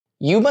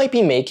You might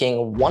be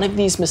making one of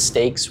these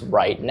mistakes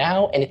right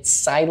now, and it's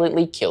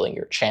silently killing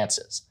your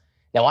chances.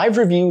 Now, I've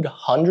reviewed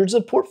hundreds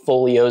of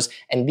portfolios,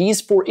 and these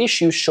 4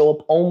 issues show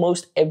up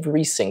almost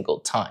every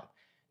single time.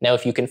 Now,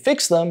 if you can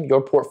fix them,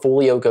 your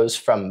portfolio goes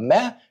from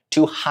meh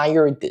to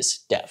hire this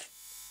dev.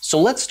 So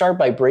let's start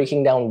by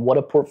breaking down what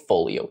a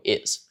portfolio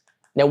is.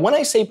 Now, when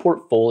I say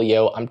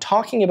portfolio, I'm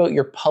talking about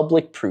your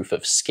public proof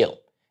of skill.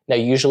 Now,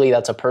 usually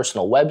that's a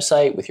personal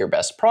website with your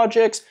best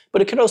projects,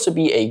 but it could also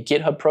be a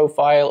GitHub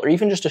profile or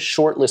even just a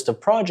short list of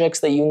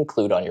projects that you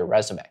include on your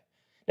resume.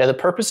 Now, the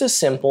purpose is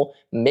simple: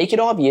 make it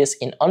obvious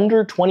in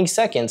under 20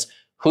 seconds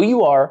who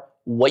you are,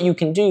 what you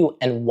can do,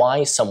 and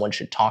why someone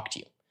should talk to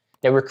you.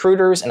 Now,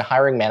 recruiters and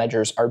hiring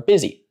managers are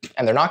busy,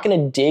 and they're not going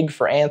to dig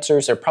for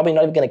answers. They're probably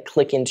not even going to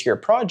click into your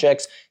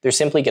projects. They're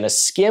simply going to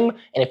skim,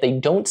 and if they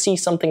don't see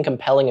something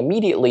compelling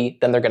immediately,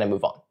 then they're going to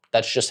move on.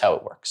 That's just how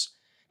it works.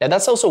 Now,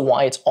 that's also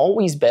why it's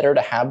always better to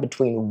have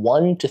between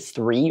 1 to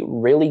 3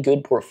 really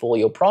good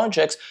portfolio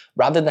projects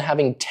rather than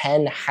having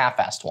 10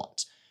 half-assed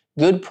ones.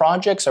 Good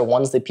projects are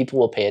ones that people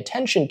will pay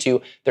attention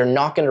to. They're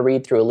not going to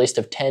read through a list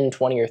of 10,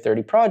 20, or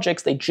 30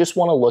 projects. They just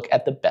want to look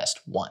at the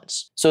best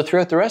ones. So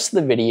throughout the rest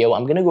of the video,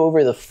 I'm going to go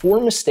over the 4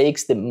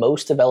 mistakes that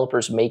most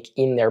developers make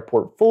in their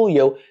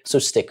portfolio, so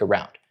stick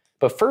around.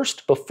 But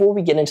first, before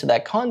we get into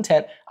that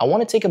content, I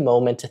want to take a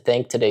moment to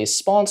thank today's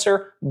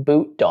sponsor,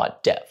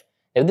 Boot.Dev.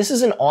 Now, this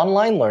is an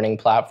online learning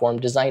platform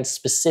designed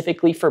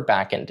specifically for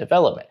backend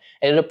development,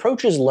 and it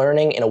approaches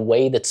learning in a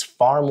way that's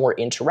far more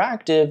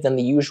interactive than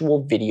the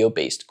usual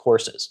video-based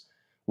courses.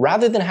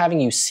 Rather than having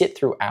you sit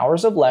through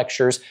hours of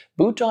lectures,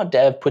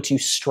 Boot.Dev puts you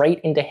straight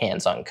into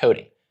hands-on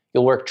coding.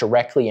 You'll work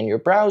directly in your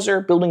browser,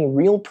 building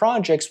real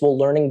projects while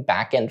learning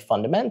backend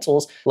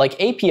fundamentals like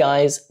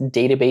APIs,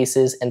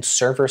 databases, and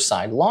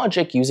server-side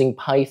logic using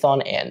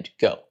Python and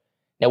Go.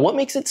 Now, what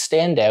makes it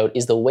stand out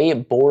is the way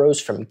it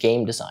borrows from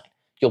game design.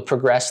 You'll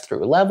progress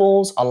through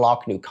levels,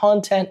 unlock new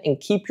content, and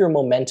keep your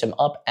momentum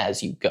up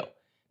as you go.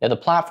 Now, the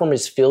platform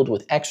is filled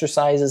with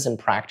exercises and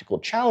practical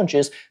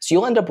challenges, so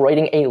you'll end up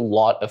writing a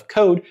lot of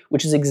code,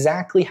 which is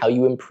exactly how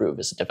you improve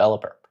as a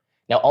developer.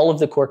 Now, all of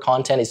the core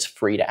content is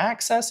free to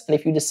access, and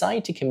if you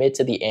decide to commit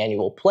to the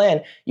annual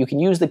plan, you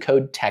can use the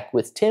code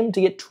TechWithTim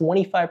to get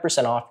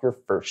 25% off your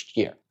first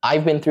year.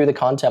 I've been through the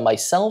content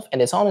myself,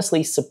 and it's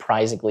honestly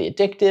surprisingly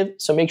addictive,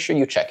 so make sure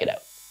you check it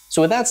out.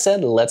 So with that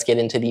said, let's get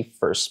into the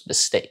first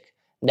mistake.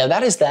 Now,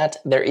 that is that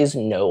there is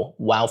no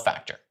wow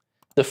factor.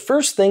 The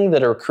first thing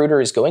that a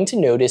recruiter is going to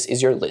notice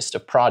is your list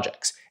of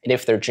projects. And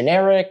if they're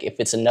generic, if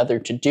it's another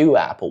to-do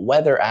app, a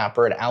weather app,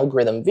 or an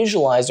algorithm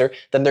visualizer,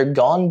 then they're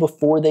gone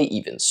before they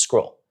even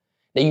scroll.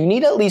 Now, you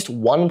need at least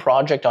one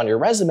project on your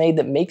resume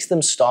that makes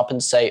them stop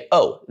and say,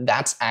 oh,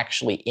 that's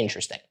actually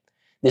interesting.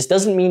 This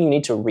doesn't mean you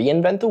need to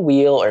reinvent the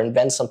wheel or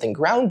invent something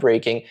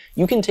groundbreaking.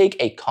 You can take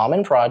a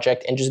common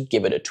project and just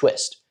give it a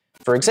twist.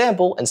 For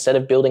example, instead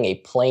of building a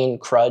plain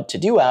CRUD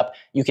to-do app,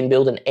 you can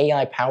build an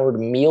AI-powered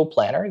meal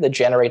planner that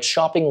generates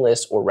shopping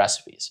lists or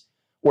recipes.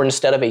 Or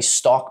instead of a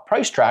stock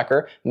price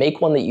tracker,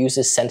 make one that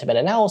uses sentiment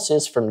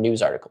analysis from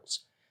news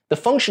articles. The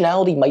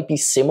functionality might be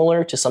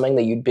similar to something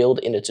that you'd build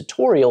in a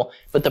tutorial,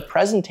 but the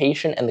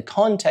presentation and the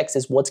context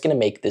is what's going to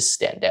make this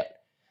stand out.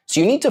 So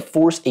you need to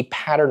force a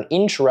pattern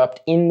interrupt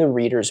in the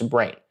reader's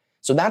brain.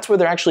 So that's where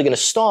they're actually going to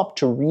stop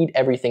to read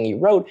everything you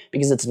wrote,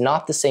 because it's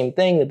not the same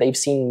thing that they've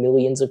seen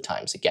millions of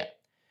times again.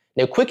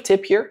 Now, quick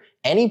tip here,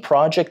 any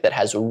project that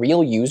has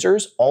real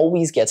users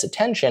always gets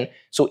attention,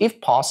 so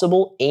if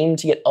possible, aim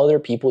to get other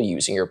people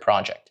using your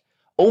project.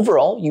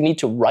 Overall, you need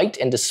to write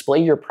and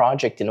display your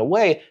project in a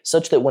way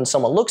such that when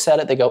someone looks at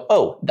it, they go,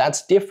 oh,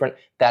 that's different,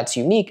 that's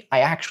unique, I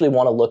actually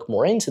want to look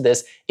more into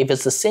this. If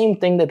it's the same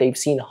thing that they've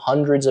seen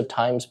hundreds of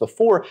times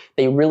before,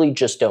 they really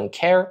just don't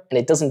care, and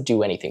it doesn't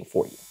do anything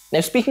for you. Now,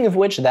 speaking of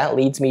which, that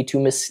leads me to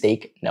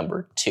mistake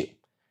number 2.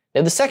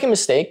 Now, the second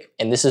mistake,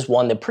 and this is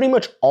one that pretty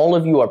much all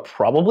of you are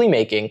probably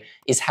making,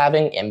 is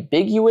having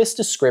ambiguous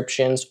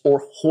descriptions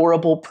or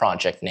horrible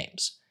project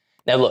names.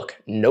 Now look,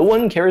 no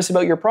one cares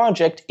about your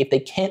project if they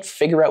can't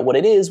figure out what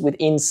it is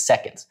within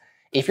seconds.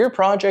 If your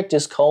project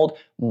is called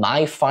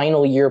My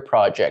Final Year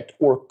Project,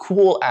 or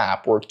Cool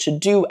App, or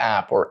To-Do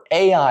App, or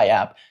AI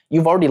App,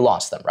 you've already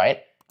lost them,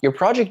 right? Your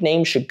project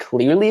name should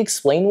clearly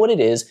explain what it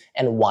is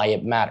and why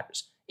it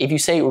matters. If you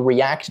say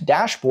React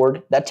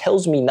Dashboard, that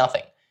tells me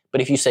nothing.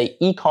 But if you say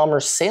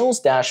e-commerce sales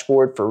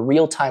dashboard for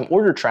real-time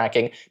order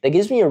tracking, that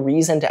gives me a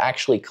reason to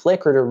actually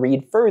click or to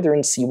read further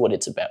and see what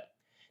it's about.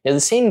 Now, the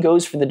same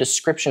goes for the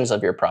descriptions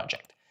of your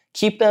project.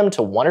 Keep them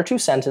to 1 or 2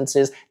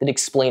 sentences that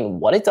explain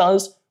what it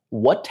does,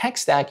 what tech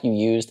stack you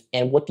used,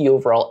 and what the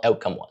overall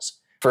outcome was.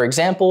 For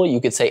example, you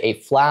could say a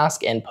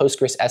Flask and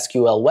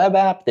PostgreSQL web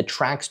app that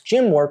tracks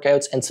gym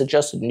workouts and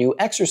suggests new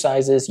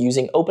exercises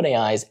using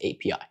OpenAI's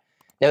API.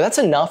 Now, that's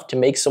enough to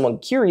make someone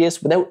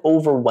curious without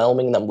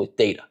overwhelming them with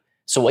data.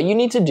 So what you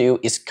need to do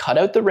is cut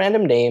out the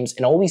random names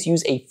and always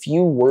use a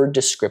few word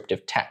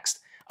descriptive text.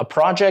 A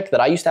project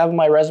that I used to have on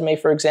my resume,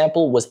 for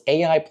example, was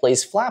AI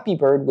plays Flappy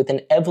Bird with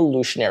an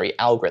evolutionary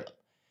algorithm.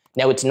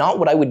 Now, it's not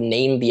what I would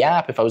name the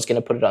app if I was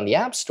going to put it on the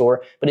App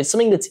Store, but it's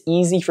something that's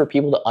easy for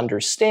people to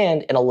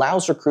understand and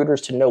allows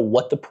recruiters to know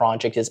what the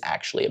project is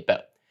actually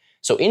about.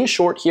 So in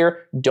short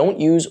here, don't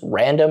use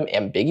random,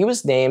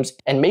 ambiguous names,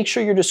 and make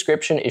sure your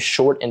description is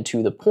short and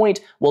to the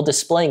point while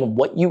displaying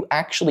what you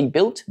actually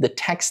built, the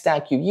tech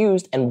stack you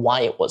used, and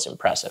why it was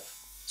impressive.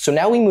 So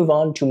now we move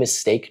on to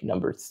mistake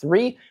number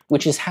 3,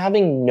 which is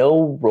having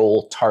no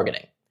role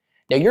targeting.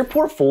 Now, your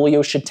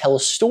portfolio should tell a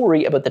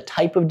story about the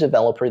type of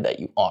developer that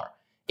you are.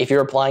 If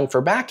you're applying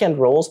for backend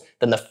roles,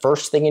 then the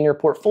first thing in your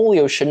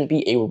portfolio shouldn't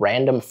be a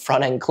random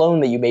front-end clone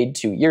that you made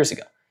 2 years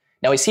ago.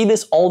 Now, I see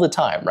this all the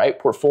time, right?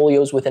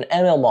 Portfolios with an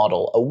ML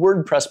model, a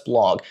WordPress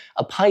blog,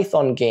 a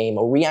Python game,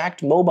 a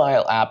React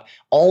mobile app,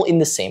 all in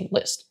the same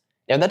list.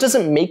 Now, that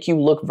doesn't make you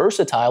look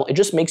versatile, it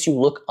just makes you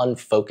look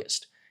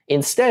unfocused.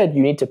 Instead,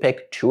 you need to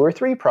pick 2 or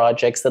 3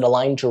 projects that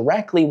align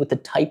directly with the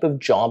type of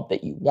job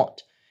that you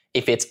want.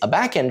 If it's a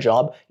backend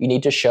job, you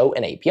need to show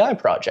an API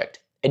project,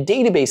 a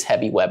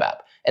database-heavy web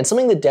app, and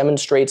something that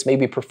demonstrates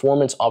maybe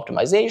performance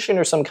optimization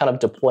or some kind of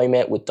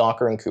deployment with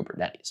Docker and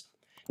Kubernetes.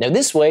 Now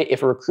this way,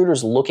 if a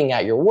recruiter's looking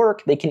at your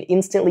work, they can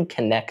instantly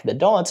connect the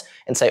dots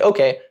and say,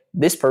 okay,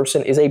 this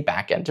person is a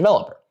backend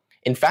developer.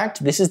 In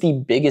fact, this is the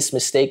biggest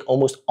mistake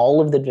almost all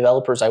of the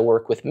developers I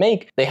work with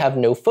make. They have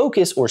no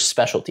focus or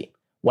specialty.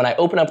 When I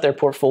open up their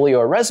portfolio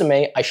or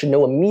resume, I should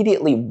know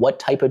immediately what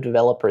type of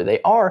developer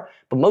they are,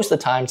 but most of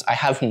the times I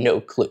have no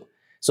clue.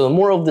 So the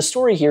moral of the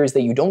story here is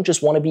that you don't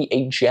just want to be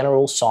a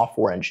general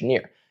software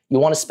engineer. You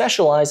want to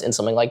specialize in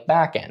something like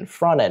backend,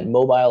 front-end,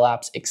 mobile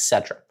apps,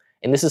 etc.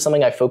 And this is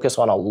something I focus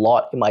on a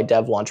lot in my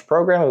Dev Launch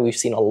program, and we've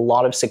seen a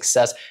lot of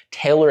success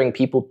tailoring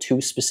people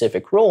to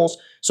specific roles.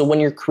 So when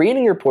you're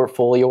creating your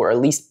portfolio, or at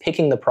least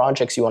picking the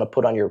projects you want to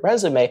put on your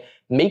resume,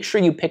 make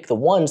sure you pick the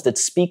ones that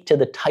speak to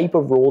the type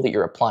of role that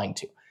you're applying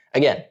to.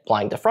 Again,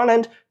 applying to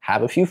front-end,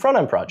 have a few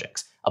front-end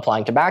projects.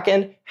 Applying to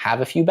backend, have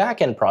a few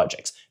backend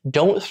projects.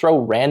 Don't throw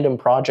random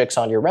projects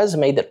on your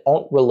resume that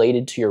aren't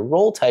related to your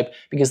role type,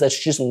 because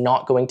that's just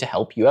not going to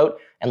help you out.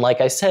 And like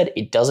I said,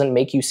 it doesn't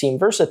make you seem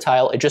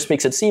versatile, it just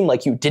makes it seem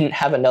like you didn't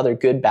have another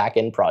good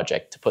backend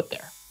project to put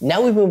there.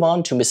 Now we move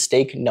on to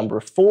mistake number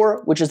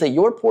 4, which is that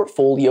your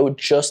portfolio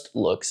just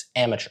looks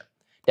amateur.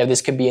 Now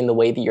this could be in the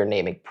way that you're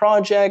naming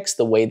projects,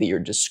 the way that you're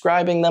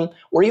describing them,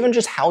 or even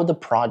just how the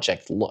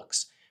project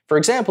looks. For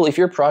example, if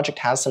your project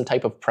has some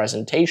type of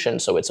presentation,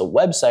 so it's a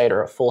website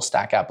or a full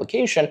stack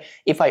application,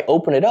 if I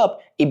open it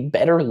up, it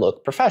better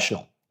look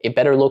professional. It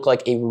better look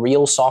like a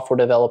real software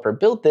developer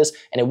built this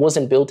and it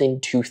wasn't built in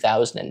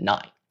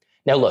 2009.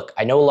 Now look,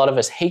 I know a lot of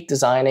us hate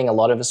designing, a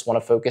lot of us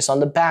want to focus on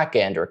the back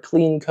end or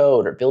clean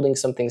code or building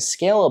something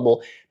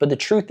scalable, but the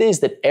truth is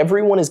that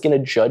everyone is going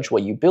to judge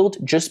what you built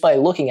just by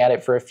looking at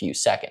it for a few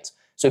seconds.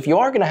 So if you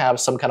are going to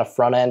have some kind of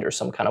front end or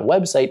some kind of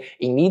website,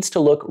 it needs to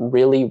look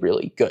really,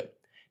 really good.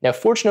 Now,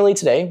 fortunately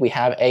today, we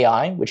have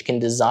AI, which can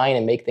design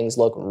and make things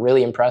look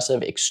really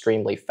impressive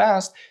extremely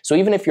fast. So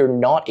even if you're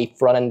not a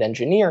front-end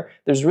engineer,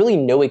 there's really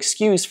no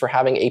excuse for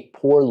having a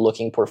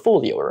poor-looking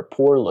portfolio or a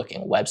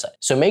poor-looking website.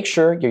 So make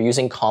sure you're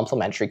using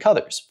complementary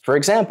colors. For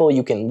example,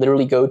 you can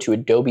literally go to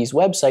Adobe's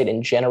website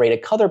and generate a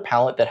color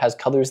palette that has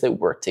colors that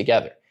work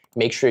together.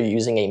 Make sure you're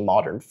using a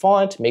modern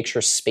font, make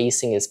sure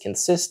spacing is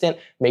consistent,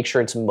 make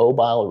sure it's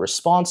mobile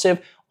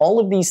responsive. All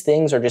of these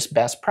things are just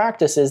best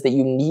practices that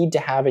you need to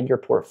have in your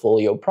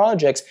portfolio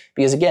projects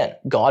because again,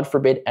 God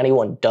forbid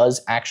anyone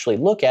does actually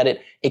look at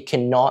it, it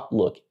cannot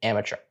look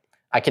amateur.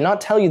 I cannot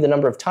tell you the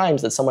number of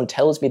times that someone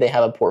tells me they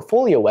have a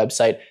portfolio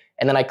website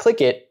and then I click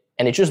it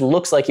and it just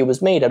looks like it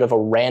was made out of a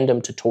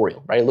random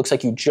tutorial, right? It looks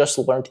like you just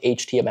learned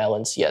HTML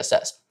and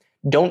CSS.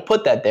 Don't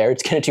put that there.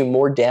 It's going to do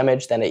more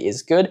damage than it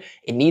is good.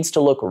 It needs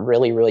to look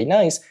really, really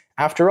nice.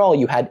 After all,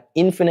 you had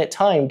infinite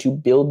time to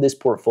build this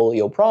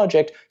portfolio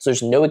project, so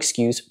there's no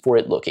excuse for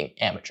it looking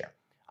amateur.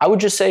 I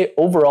would just say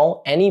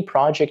overall, any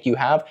project you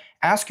have,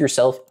 ask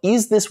yourself,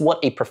 is this what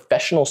a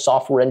professional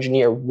software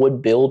engineer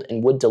would build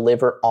and would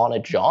deliver on a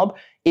job?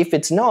 If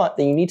it's not,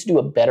 then you need to do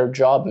a better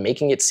job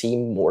making it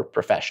seem more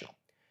professional.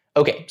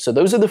 Okay, so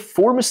those are the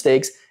 4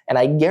 mistakes, and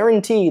I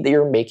guarantee that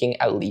you're making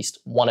at least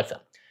one of them.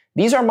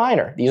 These are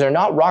minor. These are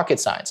not rocket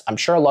science. I'm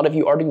sure a lot of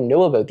you already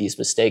know about these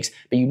mistakes,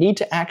 but you need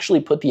to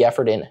actually put the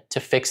effort in to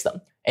fix them.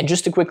 And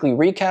just to quickly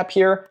recap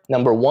here,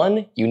 number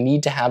 1, you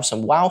need to have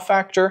some wow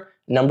factor.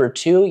 Number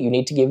 2, you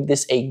need to give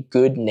this a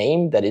good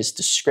name that is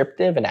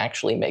descriptive and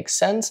actually makes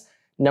sense.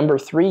 Number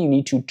 3, you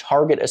need to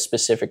target a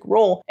specific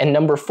role. And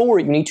number 4,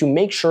 you need to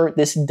make sure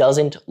this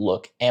doesn't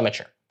look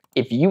amateur.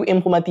 If you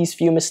implement these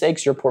few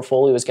mistakes, your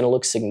portfolio is going to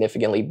look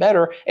significantly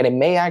better, and it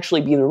may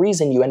actually be the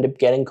reason you end up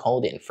getting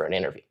called in for an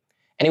interview.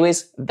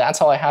 Anyways,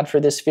 that's all I had for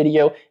this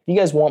video. If you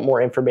guys want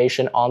more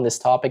information on this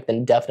topic,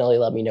 then definitely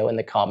let me know in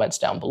the comments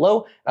down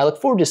below. I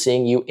look forward to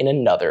seeing you in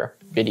another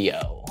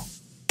video.